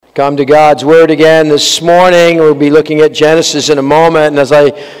Come to God's Word again this morning. We'll be looking at Genesis in a moment. And as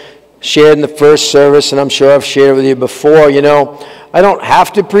I shared in the first service, and I'm sure I've shared with you before, I don't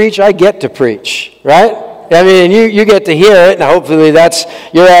have to preach. I get to preach, right? I mean, you get to hear it, and hopefully that's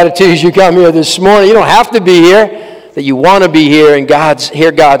your attitude as you come here this morning. You don't have to be here, that you want to be here and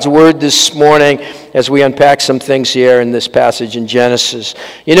hear God's Word this morning as we unpack some things here in this passage in Genesis.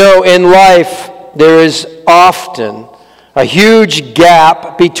 In life, there is often a huge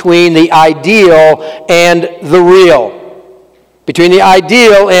gap between the ideal and the real. Between the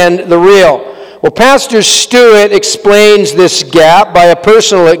ideal and the real. Well, Pastor Stewart explains this gap by a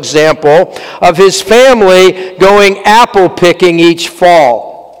personal example of his family going apple picking each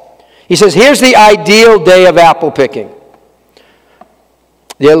fall. He says, here's the ideal day of apple picking.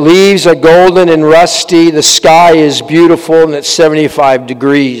 The leaves are golden and rusty, the sky is beautiful, and it's 75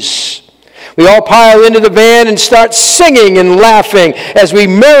 degrees. We all pile into the van and start singing and laughing as we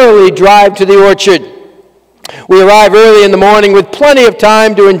merrily drive to the orchard. We arrive early in the morning with plenty of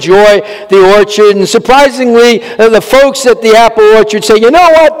time to enjoy the orchard. And surprisingly, the folks at the apple orchard say, you know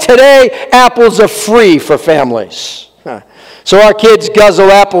what? Today, apples are free for families. So our kids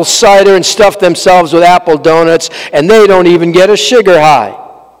guzzle apple cider and stuff themselves with apple donuts, and they don't even get a sugar high.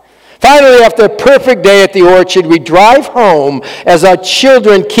 Finally, after a perfect day at the orchard, we drive home as our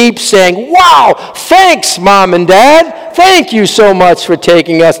children keep saying, wow, thanks, Mom and Dad. Thank you so much for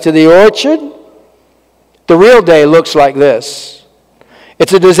taking us to the orchard. The real day looks like this.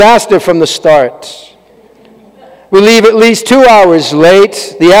 It's a disaster from the start. We leave at least 2 hours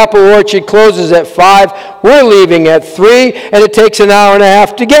late. The apple orchard closes at 5. We're leaving at 3, and it takes an hour and a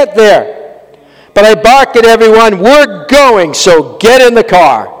half to get there. But I bark at everyone, we're going, so get in the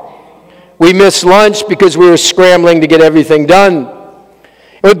car. We missed lunch because we were scrambling to get everything done.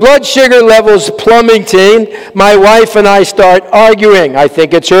 With blood sugar levels plummeting, my wife and I start arguing. I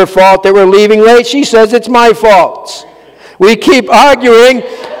think it's her fault that we're leaving late. She says it's my fault. We keep arguing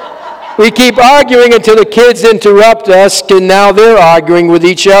until the kids interrupt us, and now they're arguing with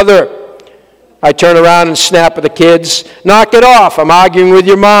each other. I turn around and snap at the kids. Knock it off. I'm arguing with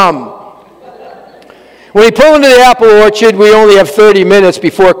your mom. When we pull into the apple orchard, we only have 30 minutes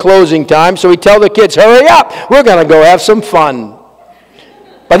before closing time, so we tell the kids, hurry up, we're going to go have some fun.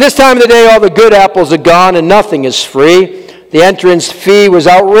 By this time of the day, all the good apples are gone and nothing is free. The entrance fee was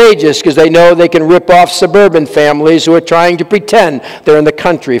outrageous because they know they can rip off suburban families who are trying to pretend they're in the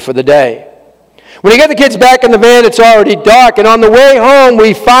country for the day. When you get the kids back in the van, it's already dark, and on the way home,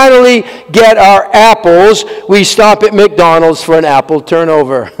 we finally get our apples. We stop at McDonald's for an apple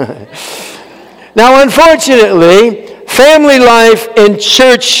turnover. Now, unfortunately, family life and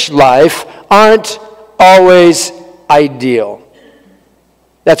church life aren't always ideal.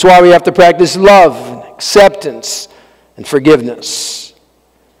 That's why we have to practice love, and acceptance, and forgiveness.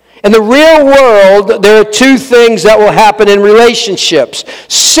 In the real world, there are two things that will happen in relationships: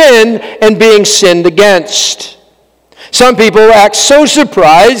 sin and being sinned against. Some people act so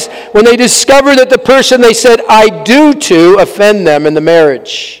surprised when they discover that the person they said I do to offend them in the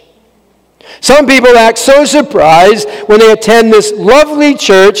marriage. Some people act so surprised when they attend this lovely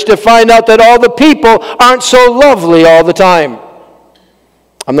church to find out that all the people aren't so lovely all the time.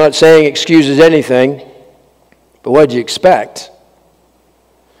 I'm not saying excuses anything, but what did you expect?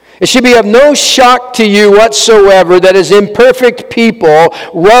 It should be of no shock to you whatsoever that as imperfect people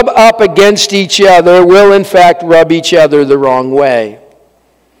rub up against each other will in fact rub each other the wrong way.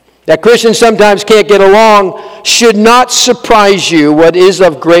 That Christians sometimes can't get along should not surprise you. What is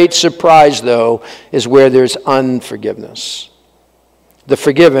of great surprise, though, is where there's unforgiveness. The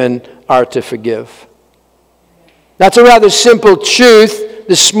forgiven are to forgive. That's a rather simple truth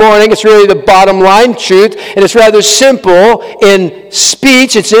this morning. It's really the bottom line truth, and it's rather simple in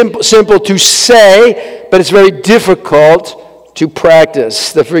speech. It's simple to say, but it's very difficult to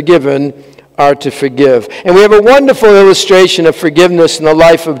practice. The forgiven are to forgive. And we have a wonderful illustration of forgiveness in the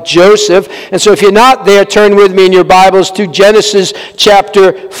life of Joseph. And so if you're not there, turn with me in your Bibles to Genesis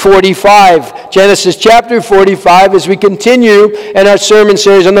chapter 45. Genesis chapter 45 as we continue in our sermon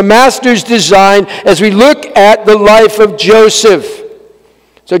series on the Master's design as we look at the life of Joseph.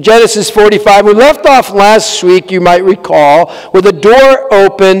 So Genesis 45, we left off last week, you might recall, with a door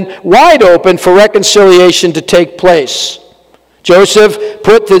open, wide open for reconciliation to take place. Joseph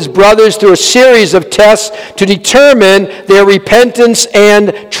put his brothers through a series of tests to determine their repentance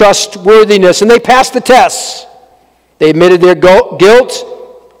and trustworthiness. And they passed the tests. They admitted their guilt.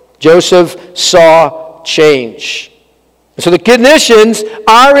 Joseph saw change. So the conditions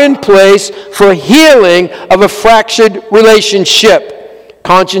are in place for healing of a fractured relationship.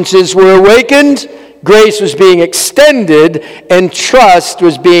 Consciences were awakened. grace was being extended and trust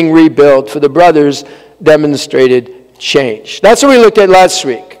was being rebuilt, for the brothers demonstrated change. That's what we looked at last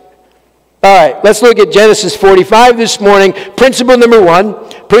week. All right, let's look at Genesis 45 this morning. Principle number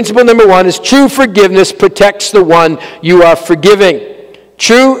one is true forgiveness protects the one you are forgiving.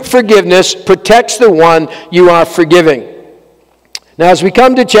 True forgiveness protects the one you are forgiving. Now, as we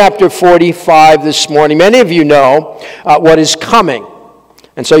come to chapter 45 this morning, many of you know what is coming.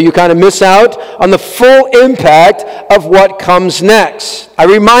 And so you kind of miss out on the full impact of what comes next. I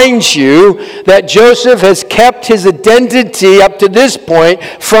remind you that Joseph has kept his identity up to this point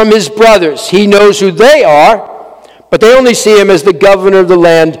from his brothers. He knows who they are, but they only see him as the governor of the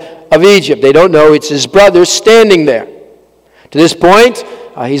land of Egypt. They don't know it's his brothers standing there. To this point,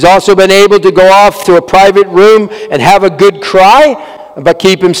 he's also been able to go off to a private room and have a good cry, but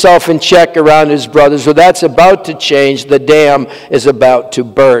keep himself in check around his brothers. So that's about to change. The dam is about to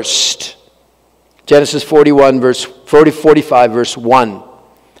burst. Genesis 45, verse 1.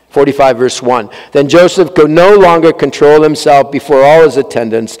 45, verse 1. Then Joseph could no longer control himself before all his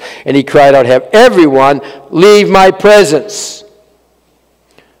attendants, and he cried out, "Have everyone leave my presence."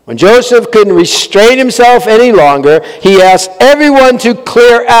 When Joseph couldn't restrain himself any longer, he asked everyone to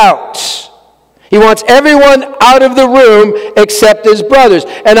clear out. He wants everyone out of the room except his brothers.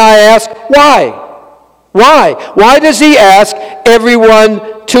 And I ask, why? Why? Why does he ask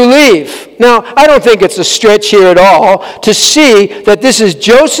everyone to leave? Now, I don't think it's a stretch here at all to see that this is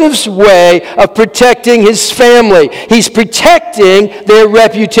Joseph's way of protecting his family. He's protecting their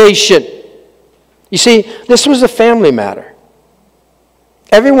reputation. You see, this was a family matter.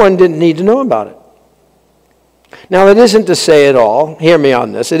 Everyone didn't need to know about it. Now, it isn't to say at all, hear me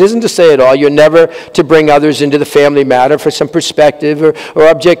on this, it isn't to say at all you're never to bring others into the family matter for some perspective or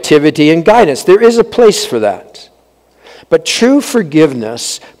objectivity and guidance. There is a place for that. But true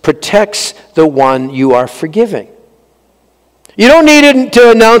forgiveness protects the one you are forgiving. You don't need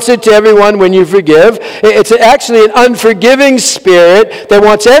to announce it to everyone when you forgive. It's actually an unforgiving spirit that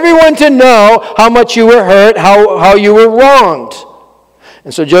wants everyone to know how much you were hurt, how you were wronged.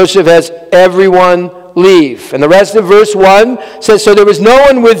 And so Joseph has everyone leave. And the rest of verse 1 says, so there was no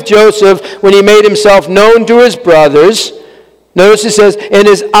one with Joseph when he made himself known to his brothers. Notice it says, and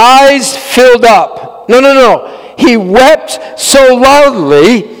his eyes filled up. No. He wept so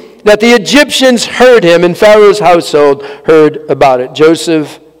loudly that the Egyptians heard him and Pharaoh's household heard about it.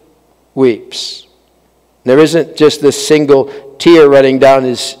 Joseph weeps. There isn't just this single tear running down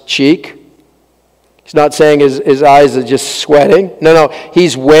his cheek. He's not saying his eyes are just sweating. No.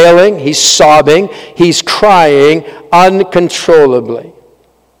 He's wailing. He's sobbing. He's crying uncontrollably.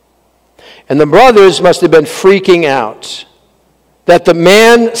 And the brothers must have been freaking out that the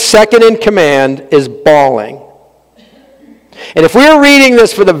man second in command is bawling. And if we were reading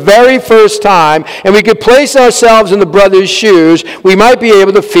this for the very first time and we could place ourselves in the brothers' shoes, we might be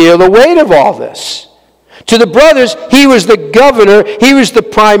able to feel the weight of all this. To the brothers, he was the governor, he was the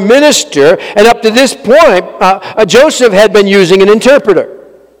prime minister, and up to this point, Joseph had been using an interpreter.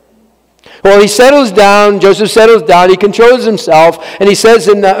 Well, he settles down, Joseph settles down, he controls himself, and he says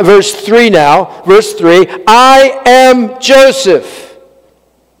in verse 3, I am Joseph.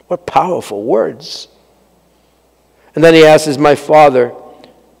 What powerful words. And then he asks, is my father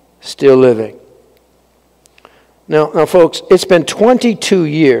still living? Now, folks, it's been 22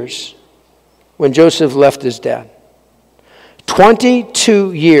 years when Joseph left his dad.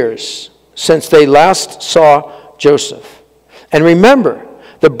 22 years since they last saw Joseph. And remember,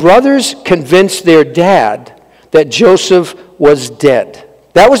 the brothers convinced their dad that Joseph was dead.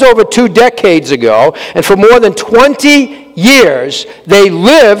 That was over 2 decades ago, and for more than 20 years, they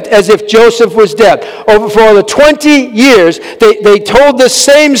lived as if Joseph was dead. For the 20 years, they told the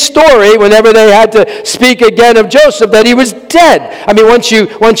same story whenever they had to speak again of Joseph, that he was dead. I mean, once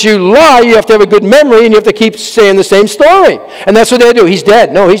you lie, you have to have a good memory, and you have to keep saying the same story. And that's what they do. He's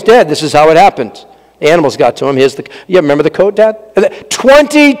dead. No, he's dead. This is how it happened. The animals got to him. Remember the coat, Dad?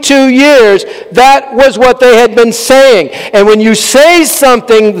 22 years, that was what they had been saying. And when you say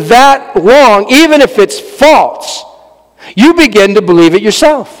something that long, even if it's false, you begin to believe it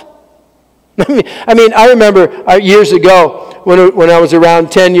yourself. I remember years ago when I was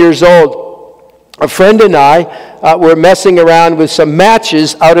around 10 years old, a friend and I were messing around with some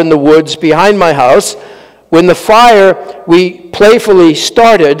matches out in the woods behind my house when the fire we playfully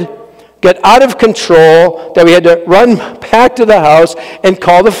started got out of control, that we had to run back to the house and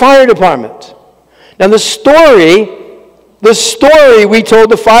call the fire department. Now the story we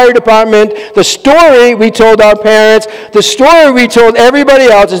told the fire department, the story we told our parents, the story we told everybody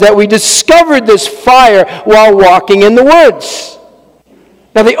else is that we discovered this fire while walking in the woods.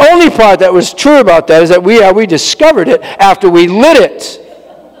 Now, the only part that was true about that is that we discovered it after we lit it.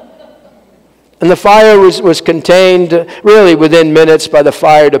 And the fire was contained really within minutes by the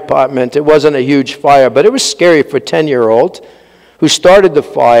fire department. It wasn't a huge fire, but it was scary for a 10-year-old who started the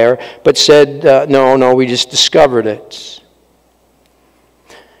fire but said, no, we just discovered it.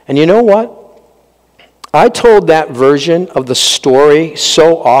 And you know what? I told that version of the story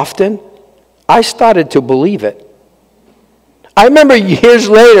so often, I started to believe it. I remember years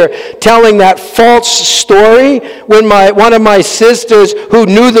later telling that false story when one of my sisters who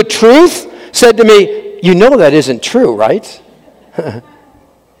knew the truth said to me, you know that isn't true, right? I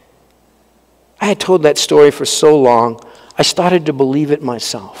had told that story for so long, I started to believe it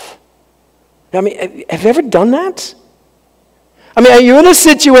myself. I mean, have you ever done that? I mean, are you in a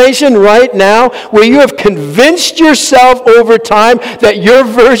situation right now where you have convinced yourself over time that your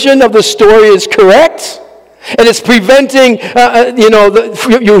version of the story is correct? And it's preventing,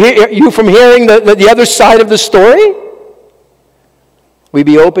 you from hearing the other side of the story? We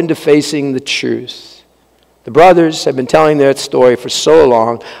be open to facing the truth. The brothers have been telling their story for so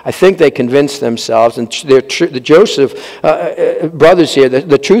long. I think they convinced themselves, and the Joseph brothers here,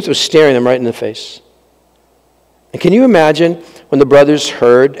 the truth was staring them right in the face. And can you imagine when the brothers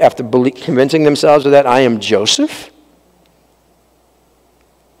heard, after convincing themselves of that, I am Joseph?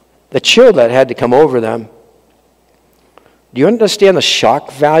 The chill that had to come over them. Do you understand the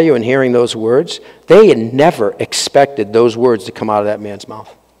shock value in hearing those words? They had never expected those words to come out of that man's mouth.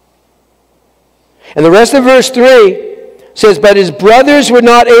 And the rest of verse 3 says, but his brothers were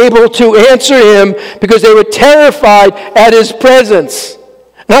not able to answer him because they were terrified at his presence.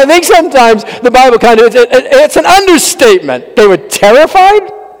 Now I think sometimes the Bible it's an understatement. They were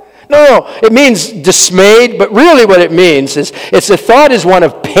terrified? No, it means dismayed, but really what it means is, the thought is one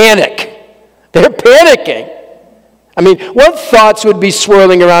of panic. They're panicking. I mean, what thoughts would be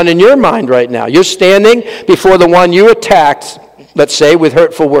swirling around in your mind right now? You're standing before the one you attacked, let's say, with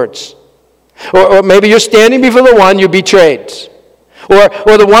hurtful words. Or maybe you're standing before the one you betrayed.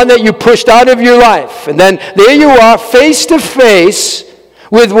 Or the one that you pushed out of your life. And then there you are, face to face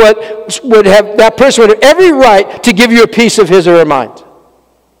with what would have, that person would have every right to give you a piece of his or her mind.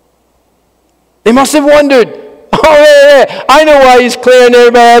 They must have wondered, I know why he's clearing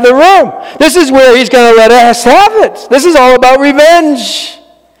everybody out of the room. This is where he's going to let us have it. This is all about revenge.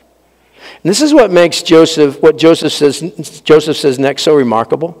 And this is what makes what Joseph says next so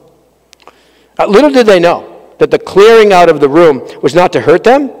remarkable. Little did they know that the clearing out of the room was not to hurt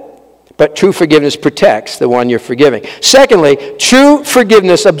them, but true forgiveness protects the one you're forgiving. Secondly, true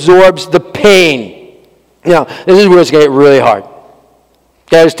forgiveness absorbs the pain. Now, this is where it's going to get really hard.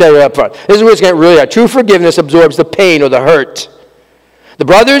 I'll just tell you up front. This is where it's going to get really hard. True forgiveness absorbs the pain or the hurt. The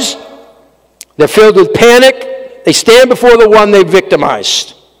brothers, they're filled with panic. They stand before the one they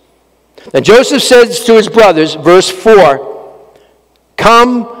victimized. And Joseph says to his brothers, verse 4,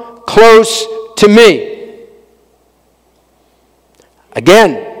 come close to me.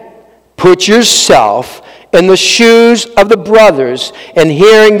 Again, put yourself in the shoes of the brothers and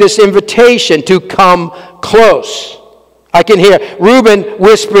hearing this invitation to come close. I can hear Reuben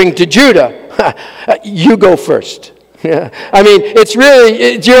whispering to Judah, you go first. I mean,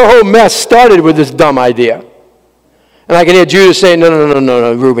 it's your whole mess started with this dumb idea. And I can hear Judah saying,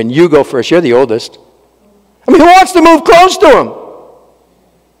 no, Reuben, you go first. You're the oldest. I mean, who wants to move close to him?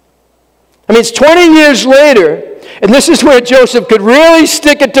 I mean, it's 20 years later, and this is where Joseph could really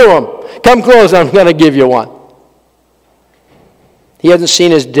stick it to him. Come close, I'm going to give you one. He hasn't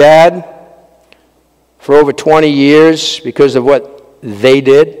seen his dad for over 20 years because of what they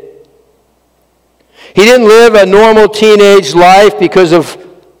did. He didn't live a normal teenage life because of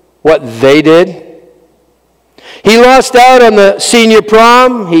what they did. He lost out on the senior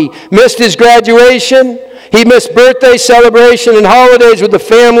prom. He missed his graduation. He missed birthday celebration and holidays with the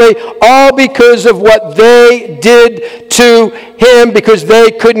family, all because of what they did to him, because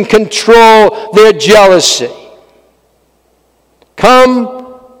they couldn't control their jealousy.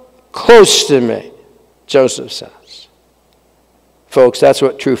 Come close to me, Joseph says. Folks, that's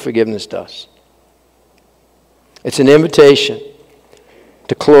what true forgiveness does. It's an invitation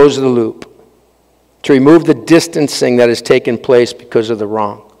to close the loop, to remove the distancing that has taken place because of the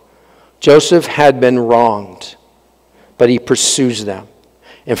wrong. Joseph had been wronged, but he pursues them.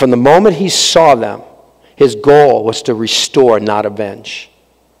 And from the moment he saw them, his goal was to restore, not avenge.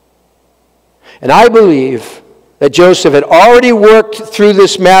 And I believe that Joseph had already worked through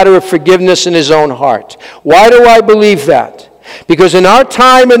this matter of forgiveness in his own heart. Why do I believe that? Because in our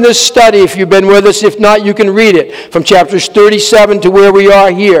time in this study, if you've been with us, if not, you can read it from chapters 37 to where we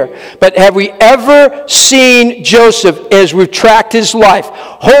are here. But have we ever seen Joseph, as retract his life,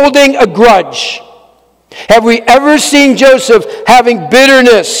 holding a grudge? Have we ever seen Joseph having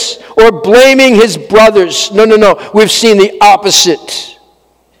bitterness or blaming his brothers? No. We've seen the opposite.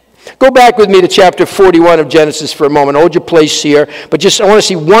 Go back with me to chapter 41 of Genesis for a moment. Hold your place here. But I want to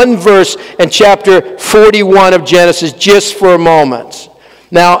see one verse in chapter 41 of Genesis just for a moment.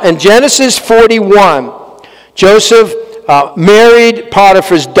 Now, in Genesis 41, Joseph married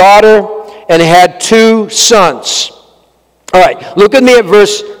Potiphar's daughter and had 2 sons. All right, look at me at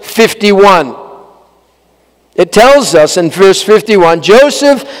verse 51. It tells us in verse 51,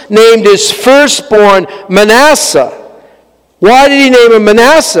 Joseph named his firstborn Manasseh. Why did he name him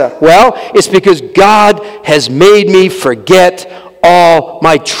Manasseh? Well, it's because God has made me forget all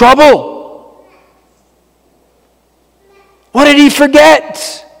my trouble. What did he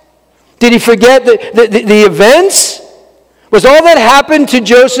forget? Did he forget the events? Was all that happened to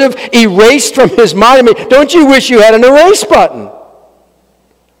Joseph erased from his mind? I mean, don't you wish you had an erase button?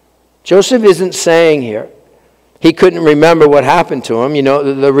 Joseph isn't saying here he couldn't remember what happened to him,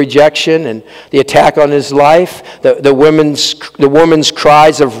 the rejection and the attack on his life, the woman's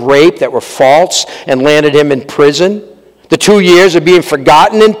cries of rape that were false and landed him in prison, the 2 years of being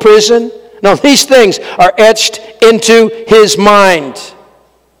forgotten in prison. No, these things are etched into his mind.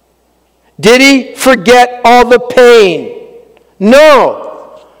 Did he forget all the pain? No,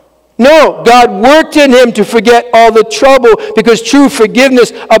 God worked in him to forget all the trouble because true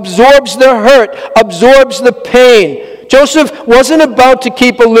forgiveness absorbs the hurt, absorbs the pain. Joseph wasn't about to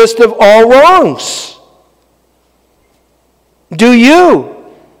keep a list of all wrongs. Do you?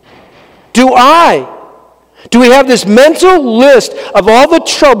 Do I? Do we have this mental list of all the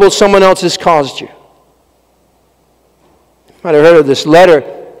trouble someone else has caused you? You might have heard of this letter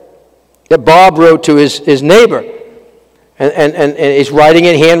that Bob wrote to his neighbor. And he's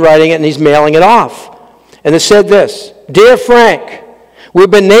handwriting it, and he's mailing it off. And it said this: Dear Frank,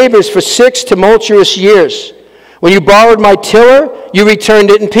 we've been neighbors for 6 tumultuous years. When you borrowed my tiller, you returned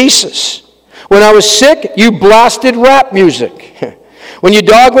it in pieces. When I was sick, you blasted rap music. When your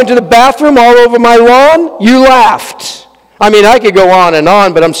dog went to the bathroom all over my lawn, you laughed. I mean, I could go on,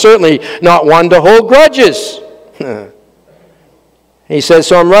 but I'm certainly not one to hold grudges. He says,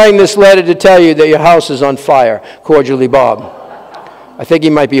 so I'm writing this letter to tell you that your house is on fire. Cordially, Bob. I think he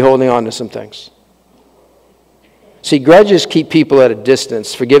might be holding on to some things. See, grudges keep people at a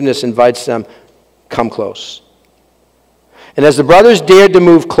distance. Forgiveness invites them, come close. And as the brothers dared to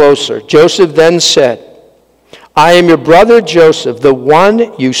move closer, Joseph then said, I am your brother Joseph, the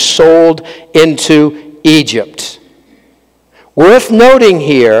one you sold into Egypt. Worth noting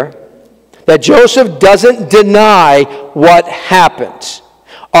here that Joseph doesn't deny what happened.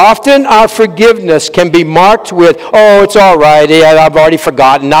 Often our forgiveness can be marked with, oh, it's all right, I've already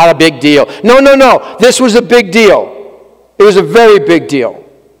forgotten, not a big deal. No, this was a big deal. It was a very big deal.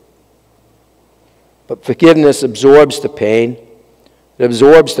 But forgiveness absorbs the pain. It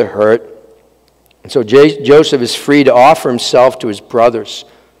absorbs the hurt. And so Joseph is free to offer himself to his brothers.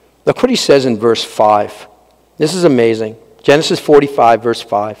 Look what he says in verse 5. This is amazing. Genesis 45, verse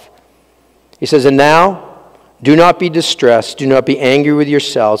 5. He says, and now, do not be distressed, do not be angry with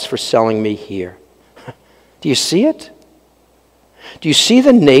yourselves for selling me here. Do you see it? Do you see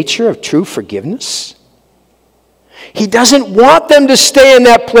the nature of true forgiveness? He doesn't want them to stay in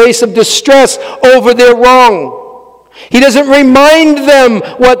that place of distress over their wrong. He doesn't remind them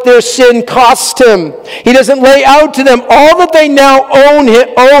what their sin cost him. He doesn't lay out to them all that they now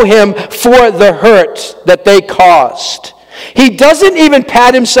owe him for the hurt that they caused. He doesn't even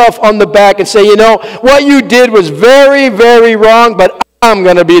pat himself on the back and say, what you did was very, very wrong, but I'm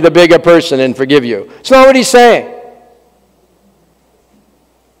going to be the bigger person and forgive you. It's not what he's saying.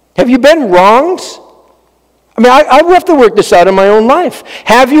 Have you been wronged? I mean, I have to work this out in my own life.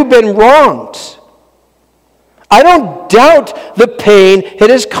 Have you been wronged? I don't doubt the pain it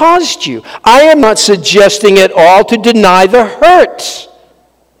has caused you. I am not suggesting at all to deny the hurt.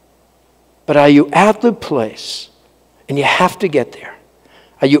 But are you at the place? And you have to get there.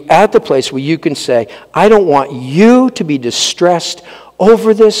 Are you at the place where you can say, I don't want you to be distressed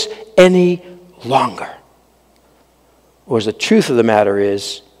over this any longer? Or the truth of the matter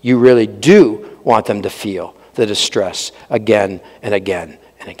is, you really do want them to feel the distress again and again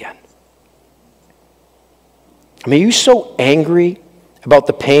and again. I mean, are you so angry about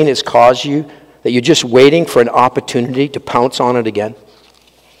the pain it's caused you that you're just waiting for an opportunity to pounce on it again?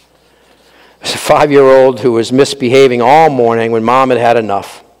 There's a 5-year-old who was misbehaving all morning when mom had had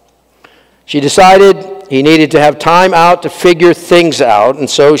enough. She decided He needed to have time out to figure things out, and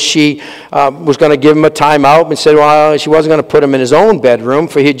so she was going to give him a time out and said, well, she wasn't going to put him in his own bedroom,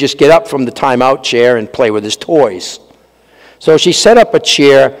 for he'd just get up from the time-out chair and play with his toys. So she set up a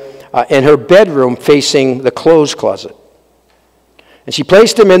chair in her bedroom facing the clothes closet. And she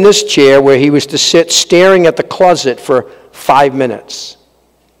placed him in this chair where he was to sit staring at the closet for 5 minutes.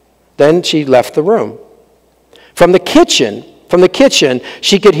 Then she left the room. From the kitchen,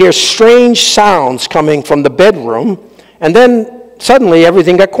 she could hear strange sounds coming from the bedroom, and then suddenly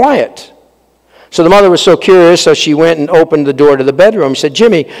everything got quiet. So the mother was so curious, so she went and opened the door to the bedroom. She said,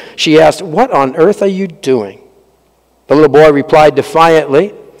 Jimmy, she asked, what on earth are you doing? The little boy replied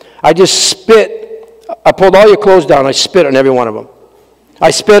defiantly, I just spit. I pulled all your clothes down. I spit on every one of them. I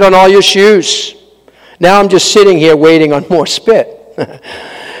spit on all your shoes. Now I'm just sitting here waiting on more spit.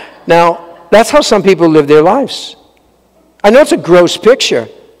 Now, that's how some people live their lives. I know it's a gross picture.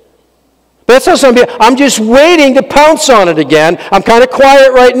 But that's how some people, I'm just waiting to pounce on it again. I'm kind of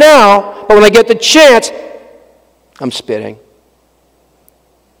quiet right now, but when I get the chance, I'm spitting.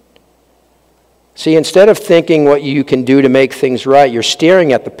 See, instead of thinking what you can do to make things right, you're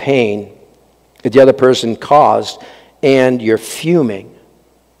staring at the pain that the other person caused, and you're fuming.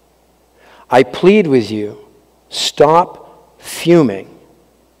 I plead with you, stop fuming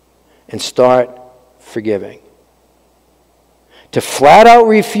and start forgiving. To flat out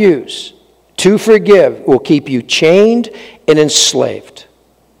refuse to forgive will keep you chained and enslaved.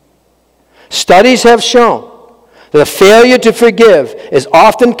 Studies have shown that the failure to forgive is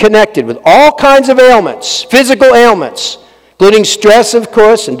often connected with all kinds of ailments, physical ailments, including stress, of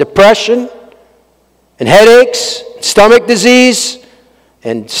course, and depression, and headaches, and stomach disease,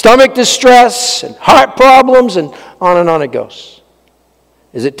 and stomach distress, and heart problems, and on it goes.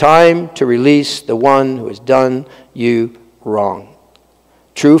 Is it time to release the one who has done you wrong?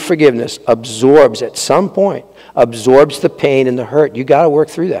 True forgiveness absorbs, at some point, absorbs the pain and the hurt. You got to work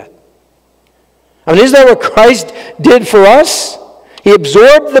through that. I mean, isn't that what Christ did for us? He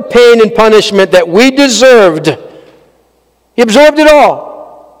absorbed the pain and punishment that we deserved. He absorbed it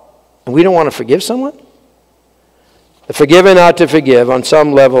all. And we don't want to forgive someone? The forgiven ought to forgive. On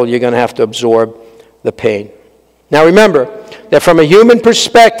some level, you're going to have to absorb the pain. Now remember that from a human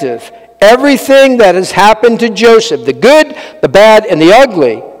perspective, everything that has happened to Joseph, the good, the bad, and the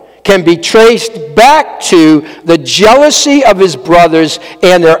ugly, can be traced back to the jealousy of his brothers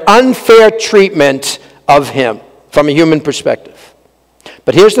and their unfair treatment of him from a human perspective.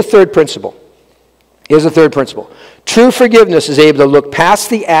 But here's the third principle. True forgiveness is able to look past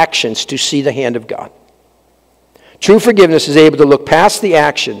the actions to see the hand of God. True forgiveness is able to look past the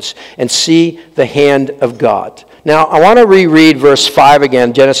actions and see the hand of God. Now, I want to reread verse 5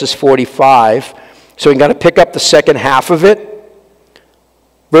 again, Genesis 45, so we got to pick up the second half of it.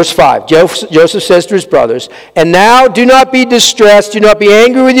 Verse 5, Joseph says to his brothers, and now do not be distressed, do not be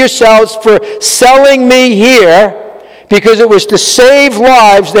angry with yourselves for selling me here, because it was to save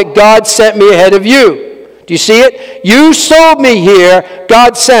lives that God sent me ahead of you. Do you see it? You sold me here,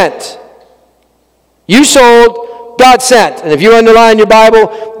 God sent. You sold, God sent. And if you underline your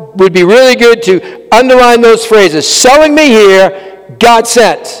Bible, it would be really good to underline those phrases. Selling me here, God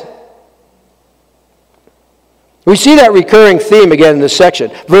sent. We see that recurring theme again in this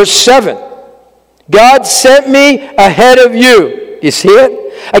section. Verse 7, God sent me ahead of you. You see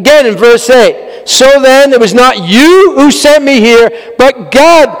it? Again in verse 8, so then it was not you who sent me here, but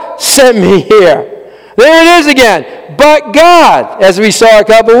God sent me here. There it is again. But God, as we saw a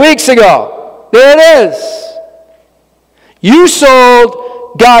couple weeks ago. There it is. You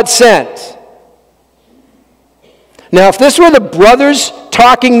sold, God sent. Now, if this were the brothers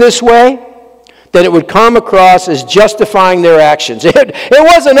talking this way, then it would come across as justifying their actions. It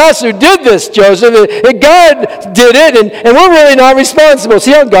wasn't us who did this, Joseph. God did it, and we're really not responsible.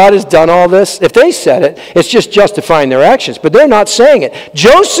 See how God has done all this? If they said it, it's just justifying their actions, but they're not saying it.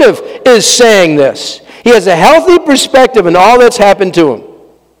 Joseph is saying this. He has a healthy perspective on all that's happened to him.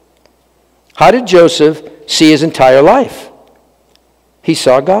 How did Joseph see his entire life? He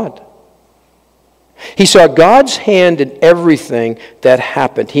saw God. He saw God's hand in everything that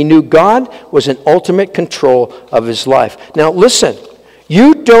happened. He knew God was in ultimate control of his life. Now listen,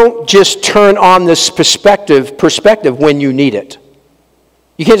 you don't just turn on this perspective when you need it.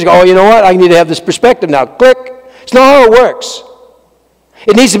 You can't just go, oh, you know what? I need to have this perspective now. Click. It's not how it works.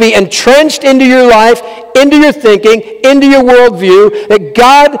 It needs to be entrenched into your life, into your thinking, into your worldview, that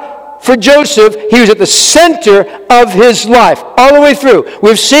God, for Joseph, he was at the center of his life, all the way through.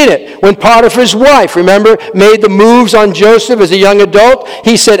 We've seen it. When Potiphar's wife, remember, made the moves on Joseph as a young adult,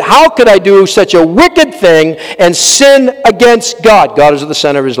 he said, how could I do such a wicked thing and sin against God? God is at the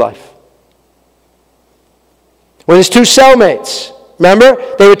center of his life. When his two cellmates, remember,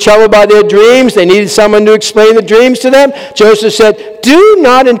 they were troubled by their dreams. They needed someone to explain the dreams to them. Joseph said, do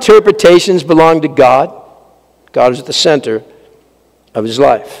not interpretations belong to God? God is at the center of his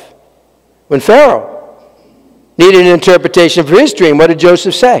life. When Pharaoh needed an interpretation for his dream, what did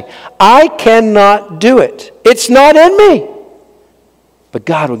Joseph say? I cannot do it. It's not in me. But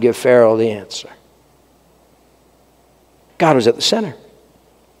God will give Pharaoh the answer. God was at the center.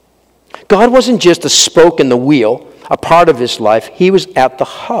 God wasn't just a spoke in the wheel, a part of his life. He was at the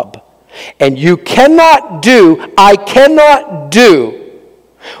hub. And I cannot do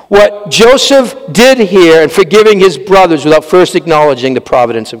what Joseph did here in forgiving his brothers without first acknowledging the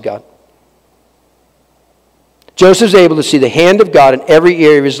providence of God. Joseph's able to see the hand of God in every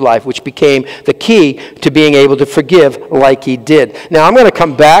area of his life, which became the key to being able to forgive like he did. Now, I'm going to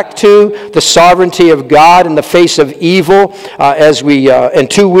come back to the sovereignty of God in the face of evil in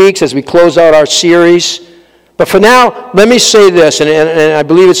 2 weeks as we close out our series. But for now, let me say this, and I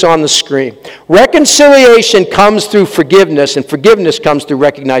believe it's on the screen. Reconciliation comes through forgiveness, and forgiveness comes through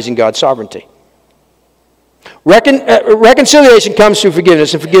recognizing God's sovereignty. Reconciliation comes through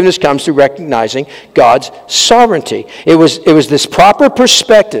forgiveness, and forgiveness comes through recognizing God's sovereignty. It was this proper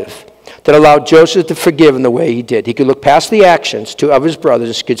perspective that allowed Joseph to forgive in the way he did. He could look past the actions of his brothers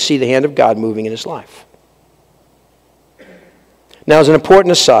and could see the hand of God moving in his life. Now, as an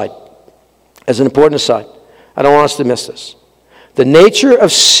important aside, I don't want us to miss this. The nature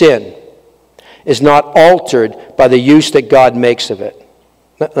of sin is not altered by the use that God makes of it.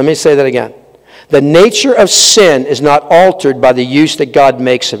 Let me say that again. The nature of sin is not altered by the use that God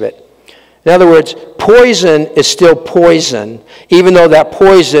makes of it. In other words, poison is still poison, even though that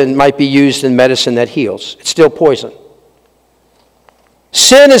poison might be used in medicine that heals. It's still poison.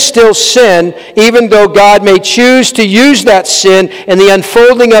 Sin is still sin, even though God may choose to use that sin in the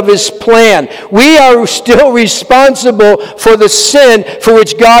unfolding of his plan. We are still responsible for the sin for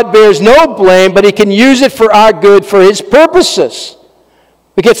which God bears no blame, but he can use it for our good, for his purposes.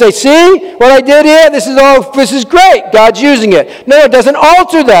 We can say, see what I did here? This is great. God's using it. No, it doesn't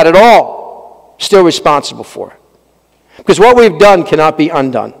alter that at all. Still responsible for it. Because what we've done cannot be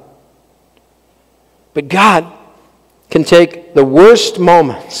undone. But God can take the worst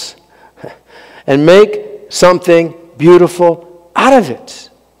moments and make something beautiful out of it.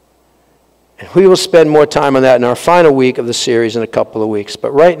 And we will spend more time on that in our final week of the series in a couple of weeks.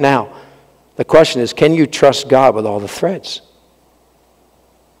 But right now, the question is, can you trust God with all the threads?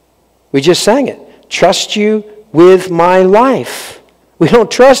 We just sang it. Trust you with my life. We don't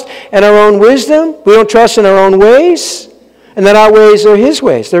trust in our own wisdom. We don't trust in our own ways. And that our ways are his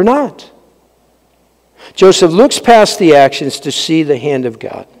ways. They're not. Joseph looks past the actions to see the hand of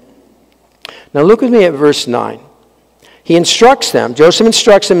God. Now look with me at verse 9. Joseph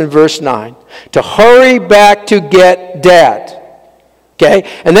instructs them in verse 9 to hurry back to get Dad. Okay?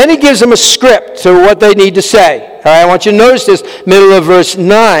 And then he gives them a script to what they need to say. All right, I want you to notice this, middle of verse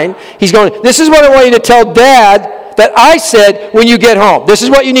 9. He's going, this is what I want you to tell Dad that I said when you get home. This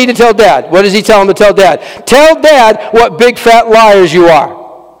is what you need to tell Dad. What does he tell him to tell Dad? Tell Dad what big fat liars you are.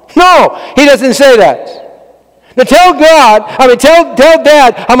 No, he doesn't say that. Now tell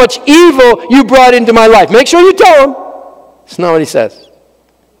Dad how much evil you brought into my life. Make sure you tell him. That's not what he says.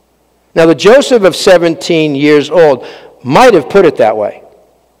 Now the Joseph of 17 years old might have put it that way.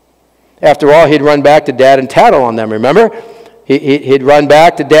 After all, he'd run back to Dad and tattle on them, remember? He'd run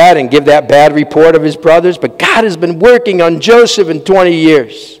back to Dad and give that bad report of his brothers. But God has been working on Joseph in 20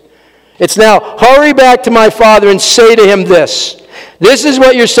 years. It's now, hurry back to my father and say to him this. This is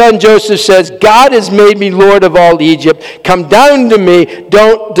what your son Joseph says. God has made me Lord of all Egypt. Come down to me.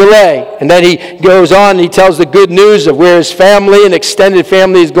 Don't delay. And then he goes on and he tells the good news of where his family and extended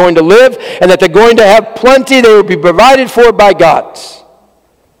family is going to live and that they're going to have plenty. They will be provided for by God.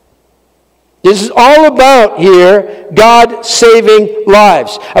 This is all about here God saving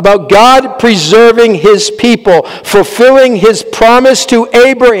lives, about God preserving his people, fulfilling his promise to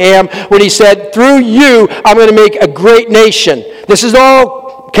Abraham when he said, through you, I'm going to make a great nation. This is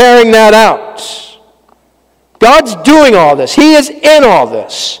all carrying that out. God's doing all this. He is in all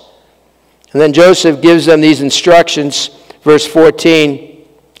this. And then Joseph gives them these instructions, verse 14.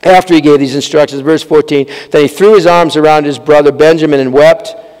 After he gave these instructions, verse 14, then he threw his arms around his brother Benjamin and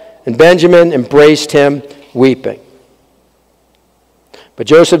wept. And Benjamin embraced him, weeping. But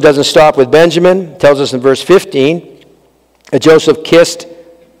Joseph doesn't stop with Benjamin. It tells us in verse 15 that Joseph kissed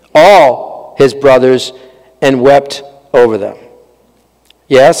all his brothers and wept over them.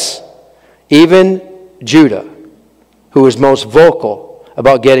 Yes, even Judah, who was most vocal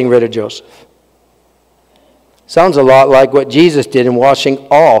about getting rid of Joseph. Sounds a lot like what Jesus did in washing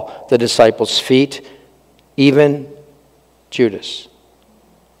all the disciples' feet even Judas.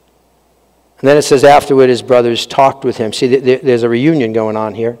 And then it says afterward his brothers talked with him. See, there's a reunion going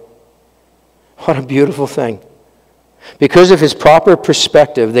on here. What a beautiful thing. Because of his proper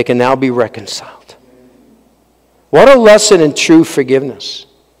perspective, they can now be reconciled. What a lesson in true forgiveness.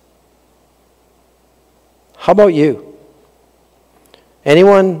 How about you?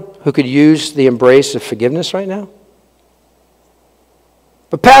 Anyone who could use the embrace of forgiveness right now?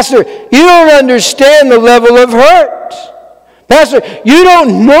 But Pastor, you don't understand the level of hurt. Pastor, you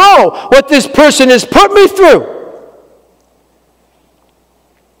don't know what this person has put me through.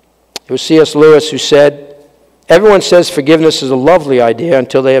 It was C.S. Lewis who said, everyone says forgiveness is a lovely idea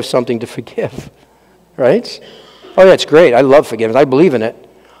until they have something to forgive. Right? Oh, yeah, it's great. I love forgiveness. I believe in it.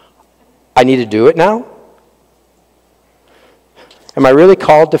 I need to do it now? Am I really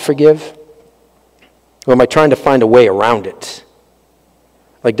called to forgive? Or am I trying to find a way around it?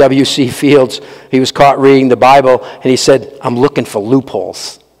 Like W.C. Fields, he was caught reading the Bible, and he said, I'm looking for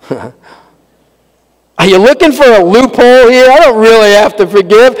loopholes. Are you looking for a loophole here? I don't really have to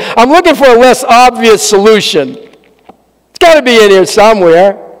forgive. I'm looking for a less obvious solution. It's got to be in here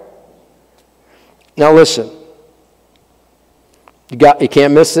somewhere. Now listen. You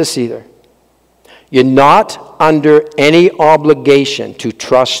can't miss this either. You're not under any obligation to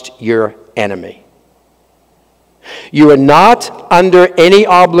trust your enemy. You are not under any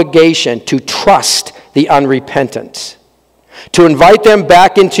obligation to trust the unrepentant, to invite them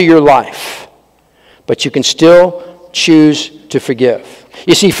back into your life. But you can still choose to forgive.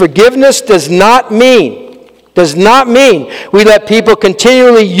 You see, forgiveness does not mean we let people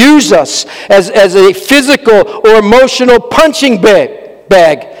continually use us as a physical or emotional punching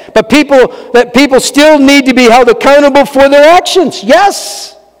bag. But people still need to be held accountable for their actions.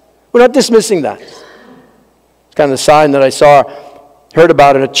 Yes, we're not dismissing that. It's kind of the sign that heard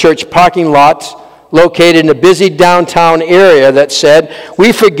about in a church parking lot located in a busy downtown area that said,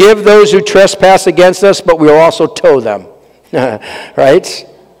 we forgive those who trespass against us, but we'll also tow them. Right?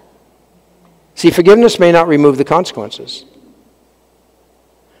 See, forgiveness may not remove the consequences,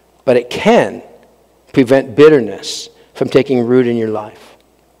 but it can prevent bitterness from taking root in your life.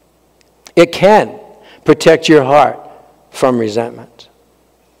 It can protect your heart from resentment.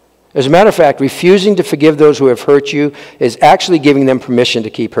 As a matter of fact, refusing to forgive those who have hurt you is actually giving them permission to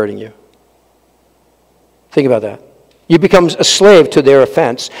keep hurting you. Think about that. You become a slave to their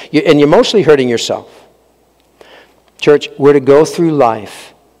offense, and you're mostly hurting yourself. Church, we're to go through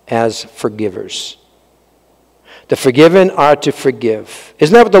life as forgivers. The forgiven are to forgive.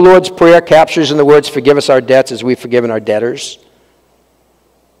 Isn't that what the Lord's Prayer captures in the words, forgive us our debts as we've forgiven our debtors?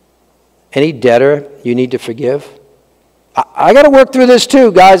 Any debtor you need to forgive? I got to work through this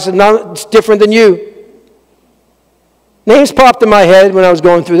too, guys. It's different than you. Names popped in my head when I was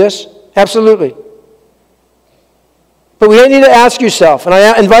going through this. Absolutely. But we need to ask yourself, and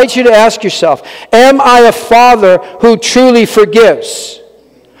I invite you to ask yourself, am I a father who truly forgives?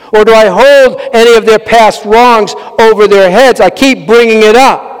 Or do I hold any of their past wrongs over their heads? I keep bringing it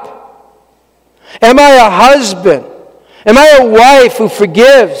up. Am I a husband? Am I a wife who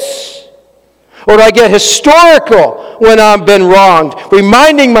forgives? Or do I get historical when I've been wronged,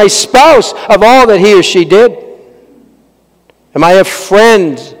 reminding my spouse of all that he or she did? Am I a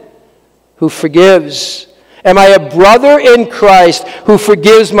friend who forgives? Am I a brother in Christ who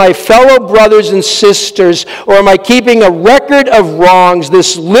forgives my fellow brothers and sisters? Or am I keeping a record of wrongs,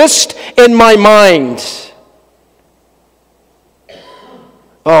 this list in my mind?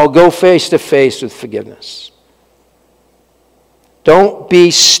 Oh, go face to face with forgiveness. Don't be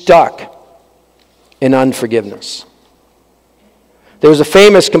stuck in unforgiveness. There was a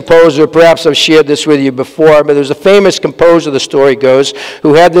famous composer, perhaps I've shared this with you before, but there was a famous composer, the story goes,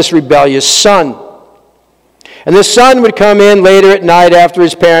 who had this rebellious son. And this son would come in later at night after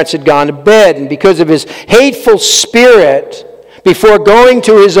his parents had gone to bed. And because of his hateful spirit, before going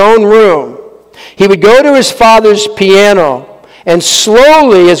to his own room, he would go to his father's piano and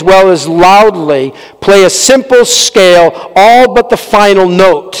slowly as well as loudly play a simple scale, all but the final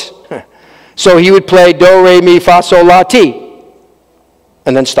note. So he would play do, re, mi, fa, sol, la, ti,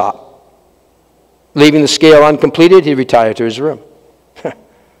 and then stop. Leaving the scale uncompleted, he'd retire to his room.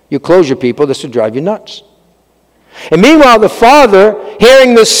 You close your people, this would drive you nuts. And meanwhile, the father,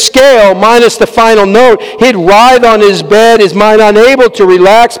 hearing the scale minus the final note, he'd writhe on his bed, his mind unable to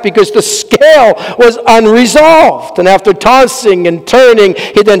relax because the scale was unresolved. And after tossing and turning,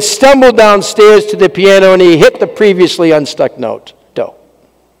 he then stumbled downstairs to the piano and he hit the previously unstuck note, do.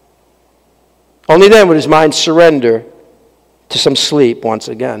 Only then would his mind surrender to some sleep once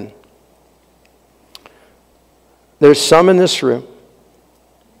again. There's some in this room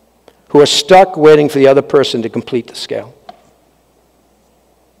who are stuck waiting for the other person to complete the scale.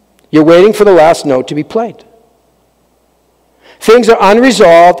 You're waiting for the last note to be played. Things are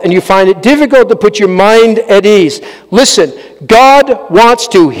unresolved and you find it difficult to put your mind at ease. Listen, God wants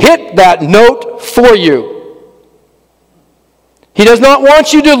to hit that note for you. He does not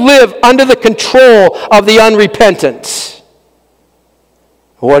want you to live under the control of the unrepentant.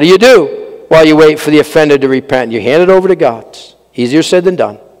 What do? While you wait for the offender to repent? You hand it over to God. Easier said than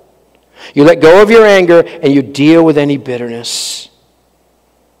done. You let go of your anger and you deal with any bitterness.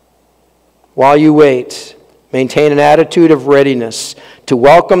 While you wait, maintain an attitude of readiness to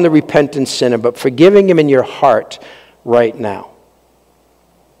welcome the repentant sinner, but forgiving him in your heart right now.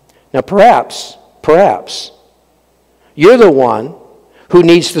 Now perhaps, you're the one who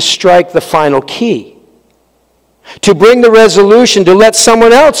needs to strike the final key, to bring the resolution to let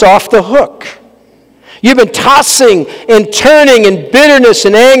someone else off the hook. You've been tossing and turning in bitterness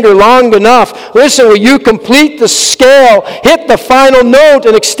and anger long enough. Listen, will you complete the scale, hit the final note,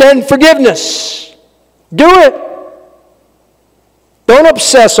 and extend forgiveness? Do it. Don't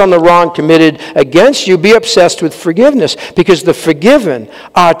obsess on the wrong committed against you. Be obsessed with forgiveness, because the forgiven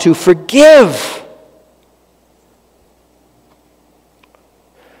are to forgive.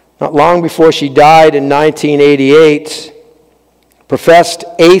 Not long before she died in 1988, professed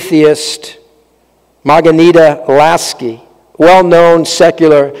atheist Margarita Lasky, well-known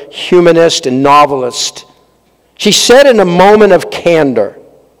secular humanist and novelist, she said in a moment of candor,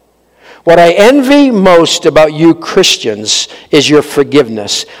 "What I envy most about you Christians is your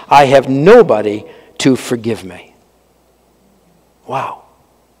forgiveness. I have nobody to forgive me." Wow.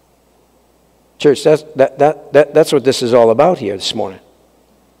 Church, that's what this is all about here this morning.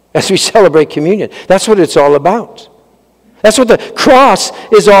 As we celebrate communion, that's what it's all about. That's what the cross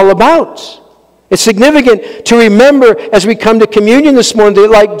is all about. It's significant to remember as we come to communion this morning that,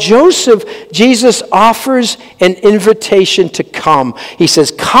 like Joseph, Jesus offers an invitation to come. He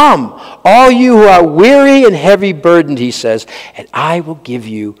says, "Come, all you who are weary and heavy burdened," he says, "and I will give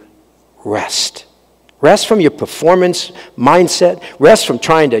you rest." Rest from your performance mindset. Rest from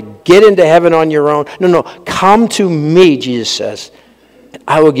trying to get into heaven on your own. No, come to me, Jesus says, and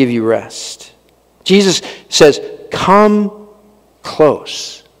I will give you rest. Jesus says, come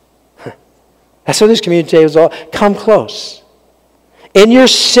close. That's what this community today is all. Come close. In your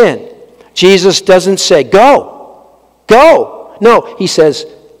sin, Jesus doesn't say, go. No, he says,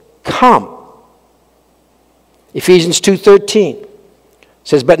 come. Ephesians 2:13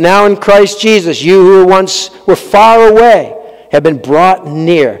 says, "But now in Christ Jesus, you who once were far away have been brought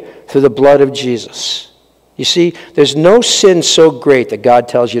near through the blood of Jesus." You see, there's no sin so great that God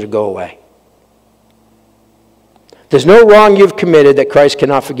tells you to go away. There's no wrong you've committed that Christ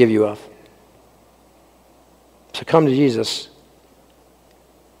cannot forgive you of. So come to Jesus.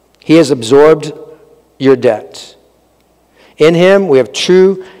 He has absorbed your debt. In him, we have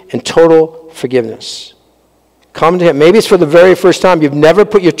true and total forgiveness. Come to him. Maybe it's for the very first time. You've never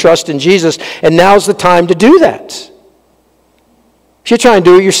put your trust in Jesus, and now's the time to do that. If you're trying to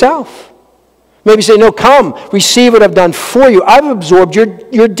do it yourself, maybe say, "No, come, receive what I've done for you. I've absorbed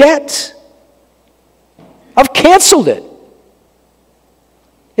your debt. I've canceled it.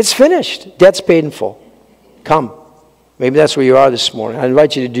 It's finished. Debt's paid in full. Come." Maybe that's where you are this morning. I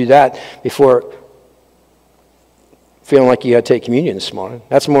invite you to do that before feeling like you got to take communion this morning.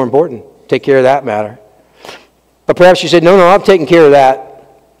 That's more important. Take care of that matter. But perhaps you say, no, I'm taking care of that.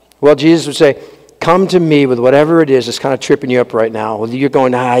 Well, Jesus would say, come to me with whatever it is that's kind of tripping you up right now. Whether you're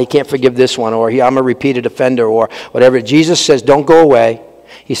going, you can't forgive this one, or I'm a repeated offender, or whatever. Jesus says, don't go away.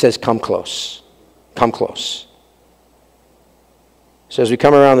 He says, come close. Come close. So as we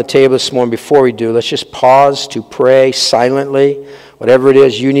come around the table this morning, before we do, let's just pause to pray silently, whatever it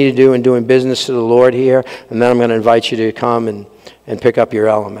is you need to do in doing business to the Lord here, and then I'm going to invite you to come and pick up your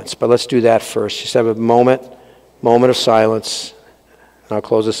elements. But let's do that first. Just have a moment of silence, and I'll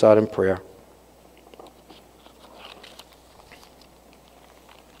close this out in prayer.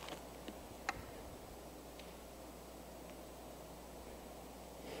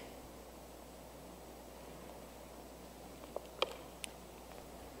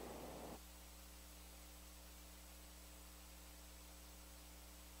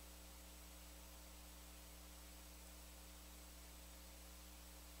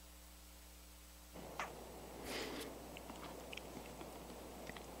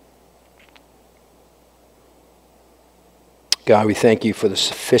 God, we thank you for the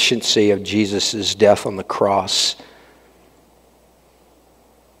sufficiency of Jesus' death on the cross.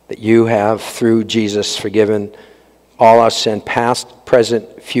 That you have, through Jesus, forgiven all our sin, past,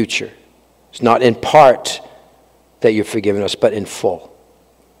 present, future. It's not in part that you've forgiven us, but in full.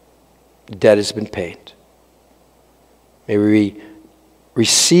 The debt has been paid. May we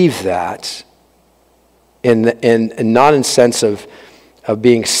receive that in not in sense of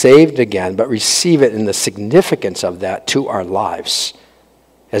being saved again, but receive it in the significance of that to our lives.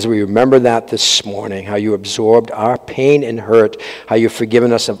 As we remember that this morning, how you absorbed our pain and hurt, how you've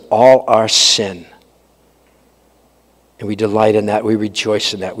forgiven us of all our sin. And we delight in that, we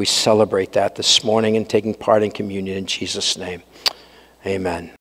rejoice in that, we celebrate that this morning in taking part in communion in Jesus' name. Amen.